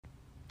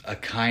A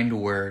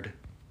kind word,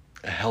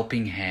 a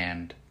helping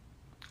hand,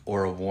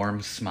 or a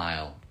warm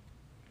smile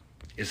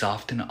is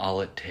often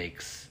all it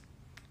takes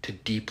to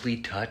deeply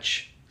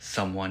touch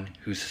someone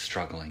who's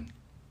struggling.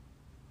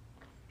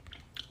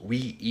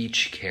 We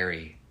each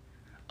carry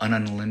an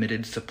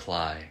unlimited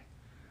supply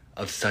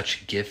of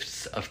such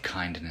gifts of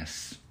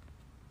kindness.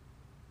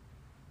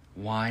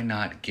 Why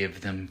not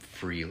give them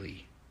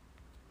freely?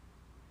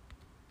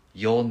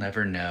 You'll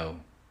never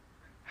know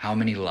how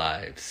many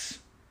lives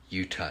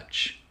you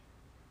touch.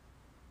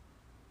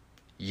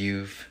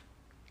 You've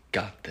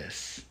got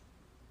this.